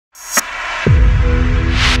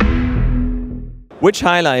Which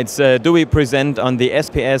highlights do we present on the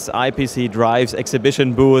SPS IPC Drives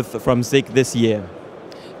exhibition booth from SIG this year?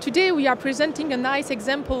 Today we are presenting a nice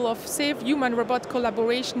example of safe human-robot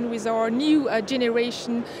collaboration with our new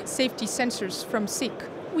generation safety sensors from SIG.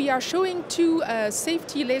 We are showing two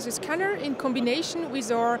safety laser scanner in combination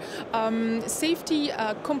with our safety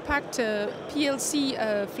compact PLC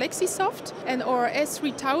FlexiSoft and our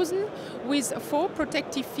S3000 with 4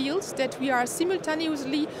 protective fields that we are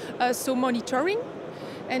simultaneously monitoring.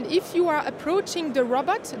 And if you are approaching the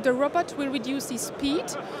robot will reduce its speed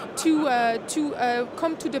to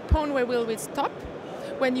come to the point where it will stop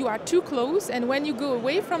when you are too close, and when you go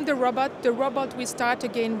away from the robot will start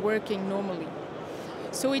again working normally.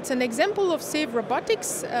 So it's an example of safe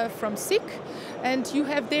robotics from SIG, and you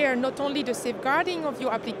have there not only the safeguarding of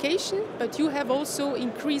your application, but you have also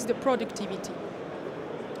increased the productivity.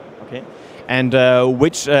 Okay. And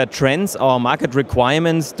which trends or market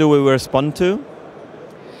requirements do we respond to?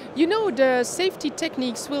 You know, the safety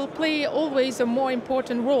techniques will play always a more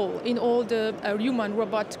important role in all the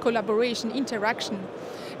human-robot collaboration interaction.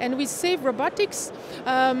 And with safe robotics,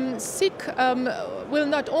 SIG will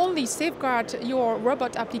not only safeguard your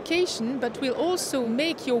robot application, but will also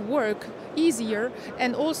make your work easier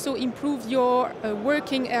and also improve your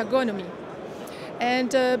working ergonomy.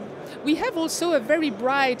 And we have also a very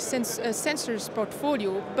bright sensors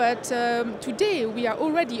portfolio, but today we are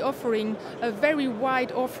already offering a very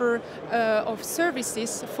wide offer of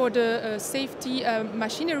services for the safety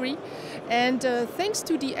machinery. And thanks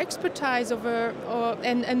to the expertise of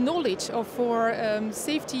and knowledge of our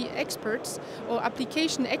safety experts or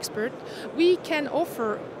application expert, we can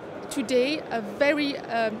offer today a very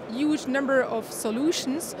huge number of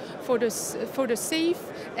solutions for the safe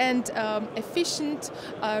and efficient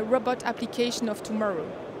robot application of tomorrow.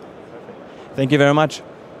 Thank you very much.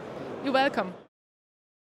 You're welcome.